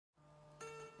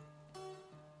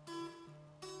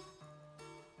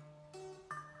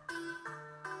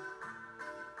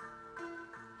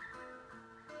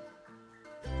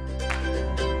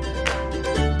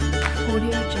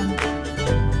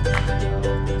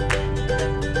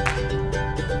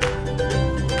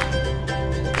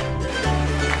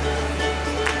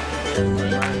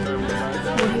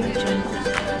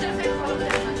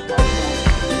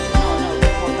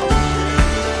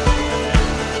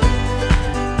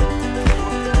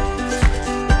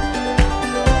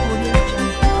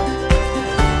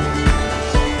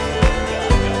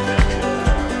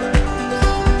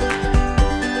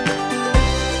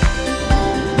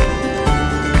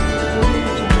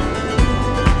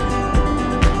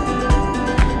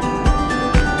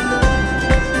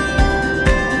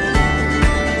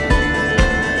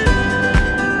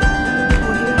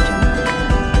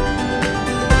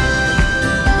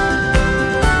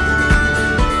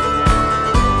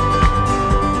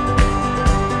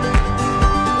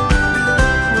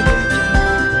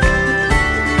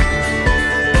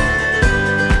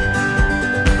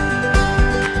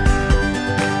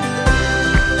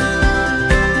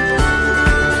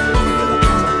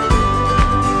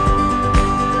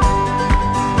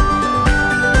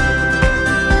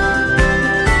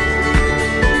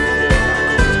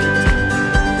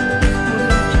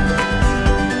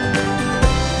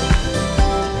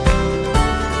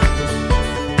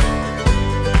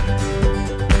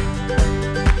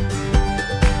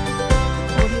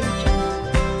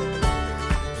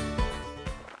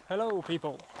Hello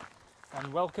people,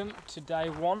 and welcome to day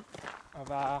one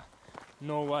of our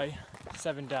Norway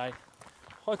 7-day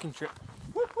hiking trip.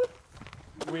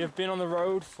 We have been on the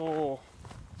road for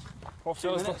what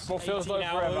feels like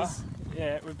forever.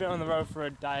 Yeah, we've been on the road for a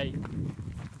day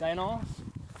and a half.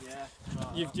 Yeah.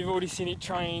 You've already seen it: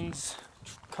 trains,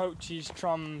 coaches,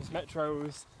 trams,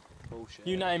 metros. Bullshit.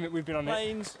 You name it, we've been on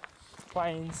Planes.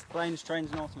 Planes,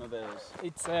 Trains and automobiles.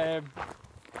 It's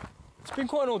been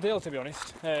quite an ordeal, to be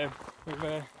honest.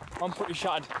 I'm pretty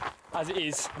shattered as it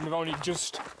is, and we've only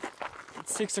just,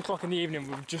 it's 6 o'clock in the evening,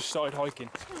 we've just started hiking.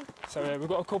 So we've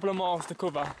got a couple of miles to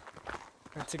cover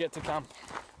to get to camp.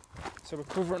 So we're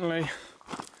currently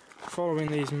following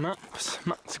these maps.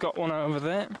 Matt's got one over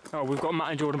there. Oh, we've got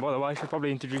Matt and Jordan, by the way. Should probably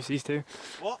introduce these two.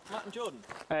 What? Matt and Jordan?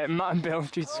 Matt and Bill,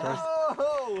 Jesus Christ.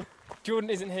 Oh!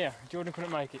 Jordan isn't here. Jordan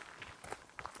couldn't make it.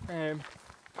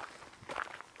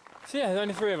 So yeah, there's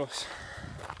only 3 of us.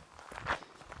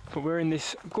 But we're in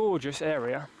this gorgeous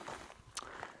area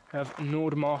of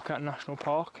Nordmarka National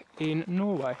Park in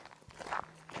Norway.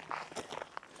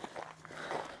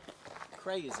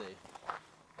 Crazy.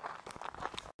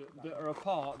 That are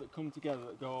apart, that come together,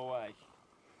 that go away.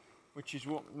 Which is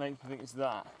what makes me think it's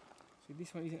that. So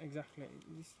this one isn't exactly.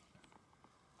 Is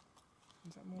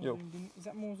that more Yo. zoomed in? Is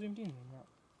that more zoomed in than that?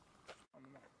 On the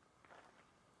map?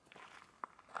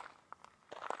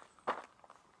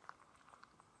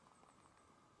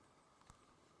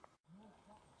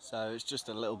 So it's just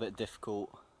a little bit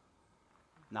difficult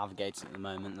navigating at the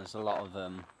moment. There's a lot of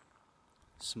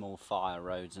small fire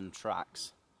roads and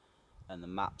tracks, and the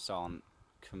maps aren't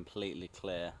completely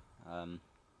clear. So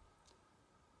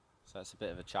it's a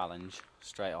bit of a challenge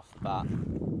straight off the bat.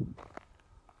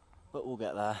 But we'll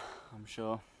get there, I'm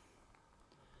sure.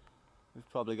 We've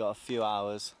probably got a few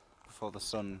hours before the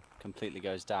sun completely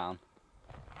goes down.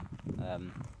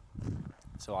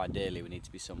 So ideally we need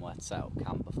to be somewhere to set up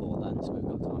camp before then, so we've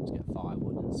got time to get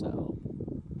firewood and set up.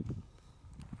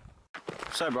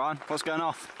 So Brian, what's going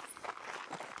off?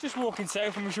 Just walking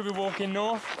south and we should be walking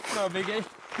north. No biggie.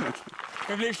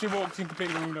 We've literally walked in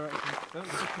completely the wrong direction. Don't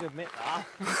think you can admit that.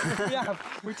 Yeah,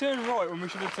 we turned right when we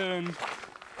should have turned.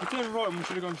 We turned right when we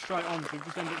should have gone straight on, so we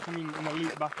just ended up coming in a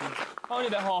loop backwards. Only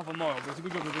about half a mile, but it's a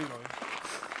good job of realising.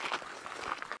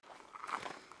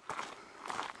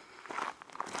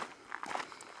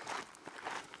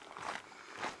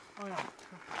 Oh yeah.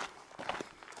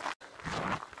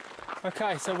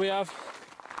 Okay, so we have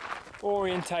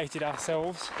orientated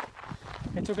ourselves.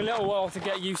 It took a little while to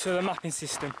get used to the mapping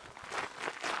system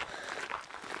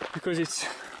because it's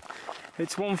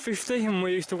 150 and we're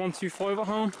used to 125 at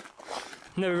home.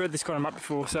 Never read this kind of map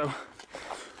before, so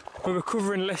we were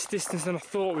covering less distance than I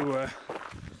thought we were.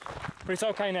 But it's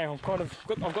okay now. I've got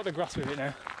the grasp with it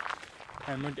now,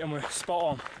 and we're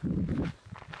spot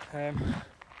on.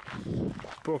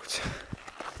 But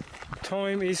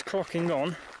time is clocking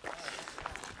on.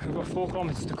 We've got 4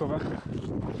 kilometres to cover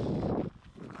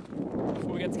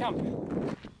before we get to camp.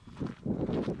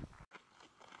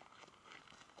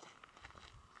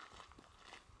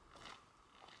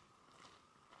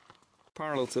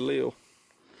 Parallel to Leo,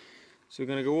 so we're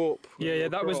going to go up. Yeah,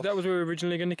 that was where we were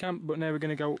originally going to camp, but now we're going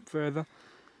to go up further.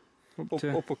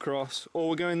 Up across. Or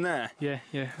we're going there. Yeah.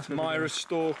 Myra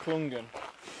Store Klungen.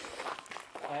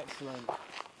 Excellent.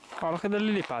 Oh, look at the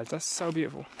lily pads. That's so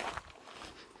beautiful.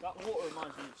 That water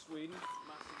reminds me of Sweden,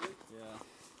 massively. Yeah.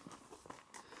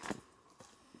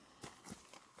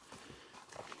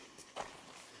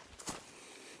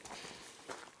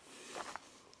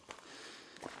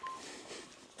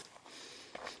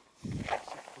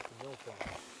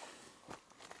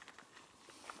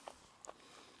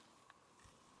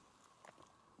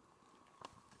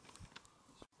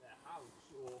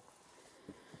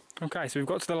 Okay, so we've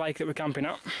got to the lake that we're camping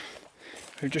at.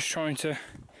 We're just trying to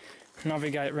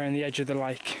navigate around the edge of the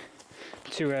lake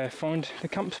to find the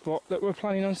camp spot that we're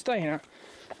planning on staying at.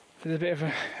 There's a bit of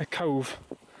a cove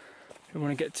we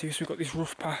want to get to, so we've got this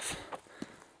rough path.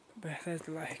 There's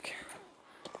the lake.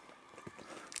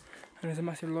 And there's a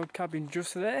massive log cabin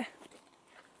just there.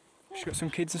 She's got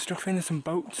some kids and stuff in, there's some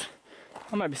boats.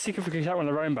 I might be sick if we could get one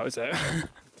of the rowing boats out.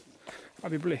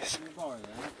 That'd be bliss.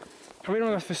 I really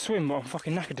want to go for a swim, but I'm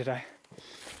fucking knackered today.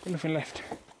 Got nothing left.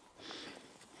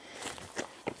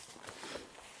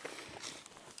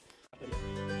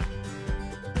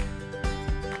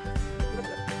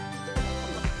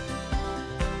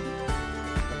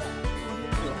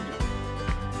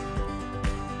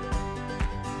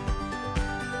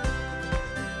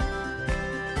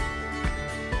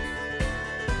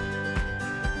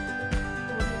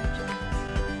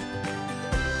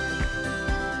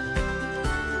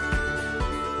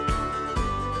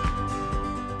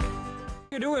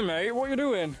 What are you doing, mate? What are you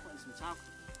doing?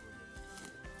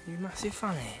 You massive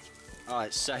fanny. Oh,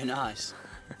 it's so nice.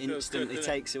 Instantly good,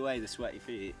 takes away the sweaty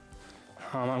feet.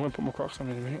 Oh man, I'm going to put my Crocs on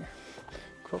in a minute.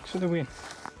 Crocs for the win.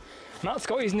 Matt's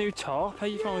got his new tarp. How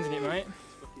you finding it, mate?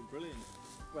 It's fucking brilliant.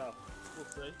 Well, we'll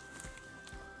see.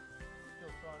 Still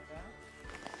trying it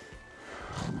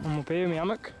out. I'm up here in my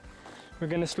hammock. We're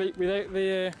going to sleep without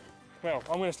the... well,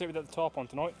 I'm going to sleep without the tarp on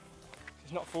tonight.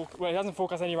 It's not full... well, it hasn't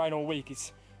forecast any rain all week.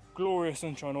 It's glorious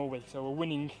sunshine all week, so we're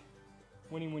winning.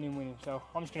 So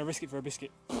I'm just going to risk it for a biscuit.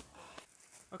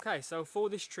 Okay, so for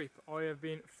this trip I have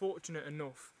been fortunate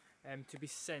enough to be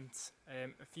sent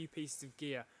a few pieces of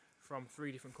gear from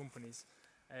 3 different companies.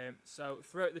 So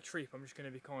throughout the trip I'm just going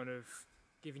to be kind of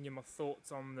giving you my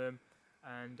thoughts on them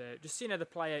and just seeing how they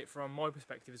play out from my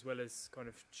perspective, as well as kind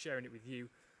of sharing it with you.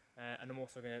 And I'm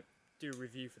also going to do a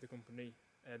review for the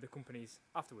companies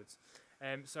afterwards.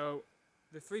 So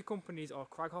the 3 companies are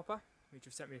Craghopper, which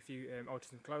have sent me a few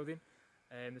items of clothing.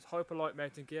 There's Hyperlight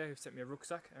Mountain Gear, who've sent me a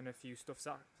rucksack and a few stuff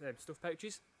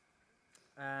pouches.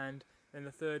 And then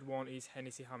the third one is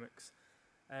Hennessy Hammocks.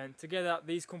 And together,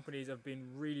 these companies have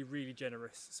been really, really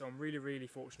generous. So I'm really, really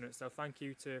fortunate. So thank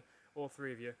you to all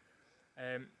 3 of you.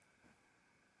 And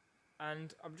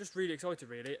I'm just really excited,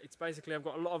 really. It's basically, I've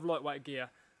got a lot of lightweight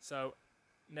gear. So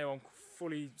now I'm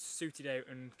fully suited out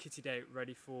and kitted out,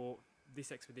 ready for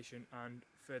this expedition and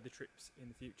further trips in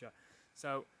the future.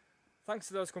 So thanks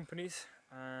to those companies,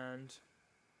 and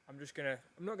I'm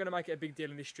not gonna make it a big deal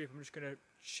in this trip. I'm just gonna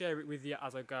share it with you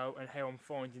as I go and how I'm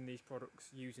finding these products,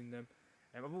 using them.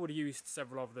 I've already used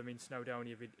several of them in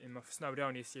my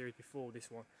Snowdonia series before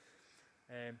this one.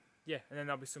 Yeah, and then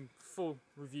there'll be some full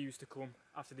reviews to come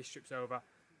after this trip's over,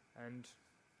 and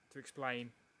to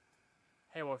explain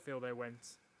how I feel they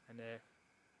went and their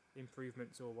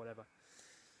improvements or whatever.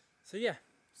 So yeah,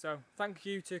 so thank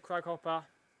you to Craghopper,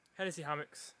 Hennessy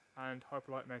Hammocks and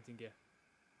Hyperlight Mountain Gear.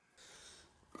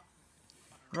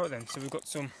 Right then, so we've got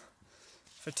some,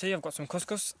 for tea I've got some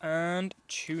couscous and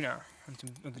tuna and some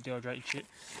other dehydrated shit.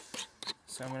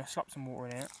 So I'm going to slap some water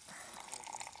in it,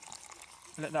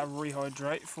 let that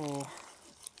rehydrate for,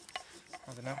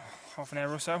 I don't know, half an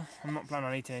hour or so. I'm not planning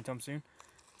on eating anytime soon.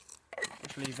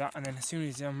 Just leave that, and then as soon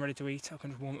as I'm ready to eat I can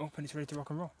just warm it up and it's ready to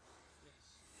rock and roll.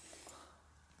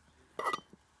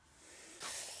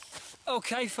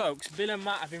 Okay folks, Bill and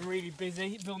Matt have been really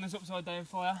busy building this upside down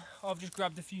fire. I've just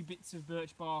grabbed a few bits of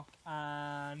birch bark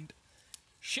and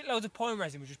shitloads of pine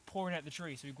resin, which is pouring out the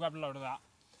tree, so we grabbed a load of that.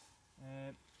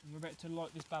 We're about to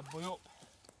light this bad boy up.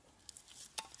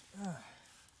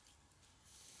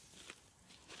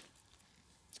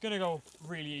 It's going to go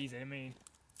really easy. I mean,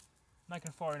 making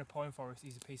a fire in a pine forest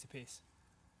is a piece of piss.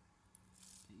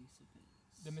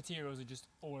 The materials are just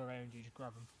all around you, just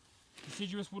grab them.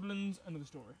 Deciduous woodlands, another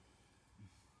story.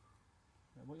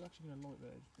 Yeah, what are you actually going to light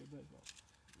there? Just a bit of birch bark?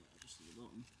 Yeah, just at the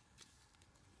bottom.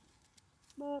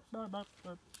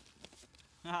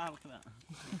 Ah, look at that.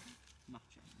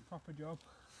 Matching. Proper job.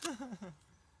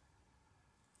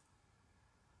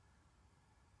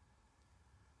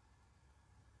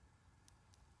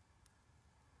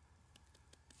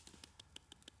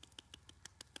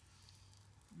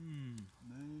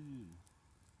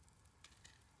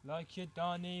 Like you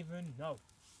don't even know.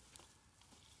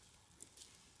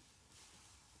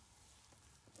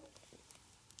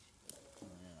 Oh,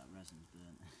 yeah, that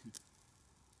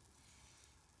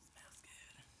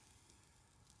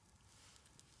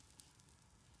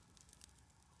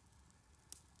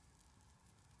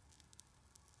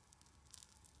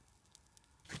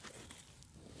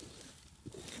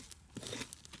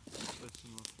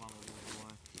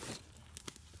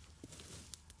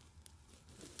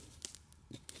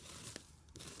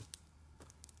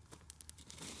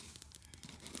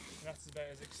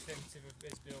as extensive as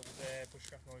Bill's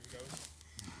bushcraft knowledge goes.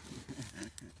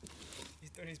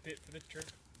 He's done his bit for the trip.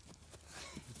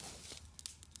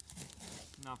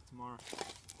 Enough tomorrow.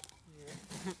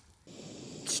 Yeah.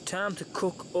 It's time to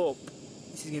cook up.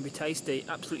 This is going to be tasty.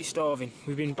 Absolutely starving.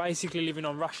 We've been basically living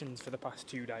on rations for the past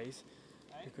 2 days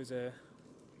because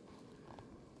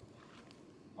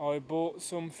I bought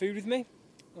some food with me.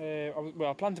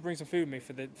 I planned to bring some food with me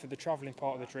for the travelling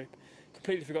part of the trip.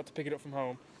 Completely forgot to pick it up from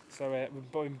home. So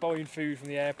we've been buying food from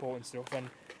the airport and stuff. And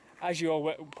as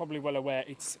you're probably well aware,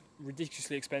 it's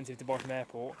ridiculously expensive to buy from the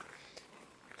airport.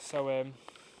 So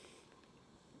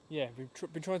yeah, we've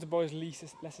been trying to buy as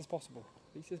less as possible.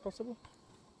 Least as possible.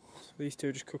 So these two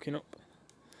are just cooking up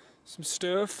some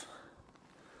stuff.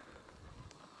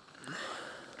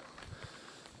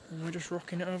 And we're just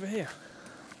rocking it over here.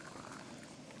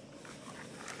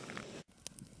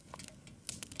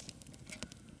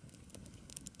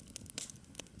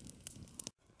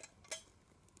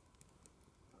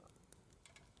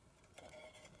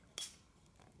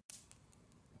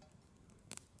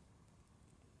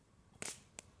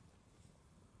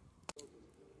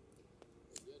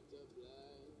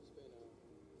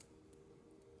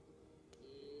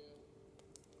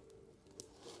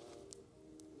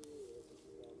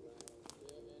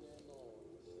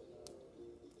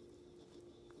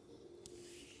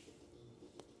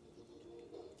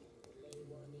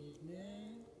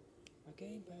 I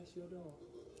came past your door.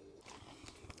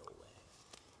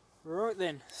 Right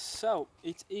then, so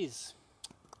it is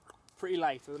pretty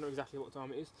late. I don't know exactly what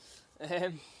time it is.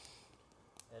 It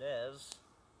is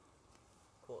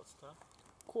 10:15.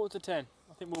 10:15.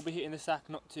 I think we'll be hitting the sack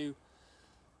not too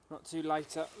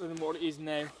later than what it is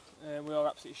now. We are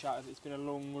absolutely shattered. It's been a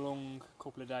long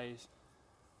couple of days.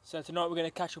 So tonight we're going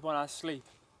to catch up on our sleep.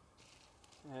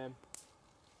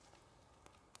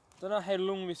 Don't know how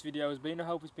long this video has been. I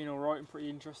hope it's been alright and pretty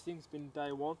interesting. It's been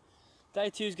day 1. Day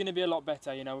 2 is going to be a lot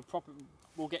better. You know,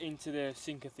 we'll get into the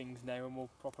sink of things now and we'll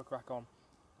proper crack on.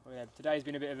 But yeah, today's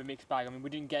been a bit of a mixed bag. I mean,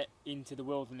 we didn't get into the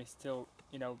wilderness till,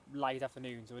 you know, late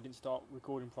afternoon, so we didn't start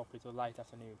recording properly till late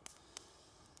afternoon.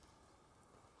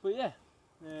 But yeah,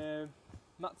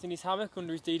 Matt's in his hammock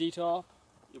under his DD tarp.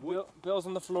 Bill's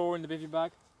on the floor in the bivvy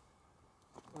bag.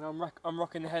 And I'm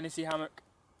rocking the Hennessy hammock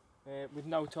with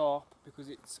no tarp because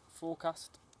it's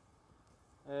forecast.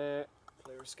 Clear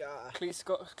sky. Clear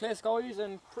skies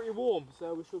and pretty warm,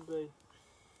 so we should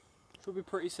be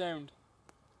pretty sound.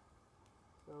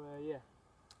 So yeah,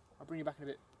 I'll bring you back in a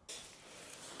bit.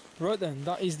 Right then,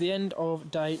 that is the end of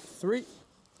day 3.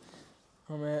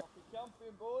 I'm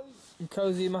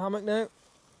cosy in my hammock now.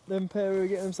 Them pair are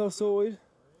getting themselves sorted.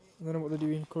 I don't know what they're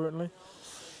doing currently.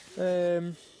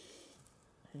 But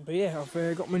yeah, I've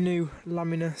got my new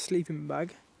Lamina sleeping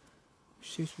bag,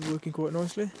 which seems to be working quite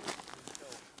nicely.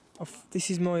 This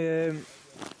is my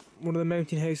one of the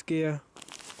Mountain House Gear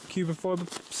Cuban fibre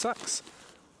sacks.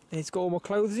 And it's got all my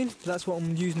clothes in. That's what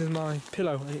I'm using as my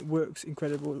pillow, and it works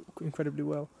incredibly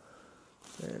well.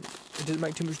 It doesn't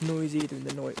make too much noise either in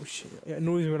the night, which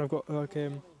annoys me when I've got like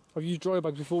I've used dry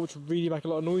bags before, which really make a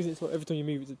lot of noise. It's like every time you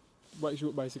move, it wakes you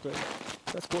up basically.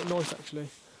 That's quite nice actually.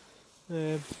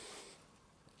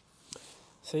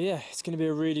 So yeah, it's going to be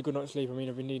a really good night's sleep. I mean,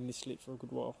 I've been needing this sleep for a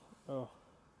good while. Oh,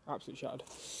 absolutely shattered.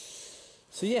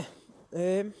 So yeah,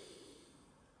 I'll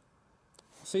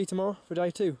see you tomorrow for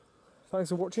day 2. Thanks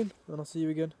for watching, and I'll see you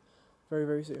again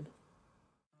very soon.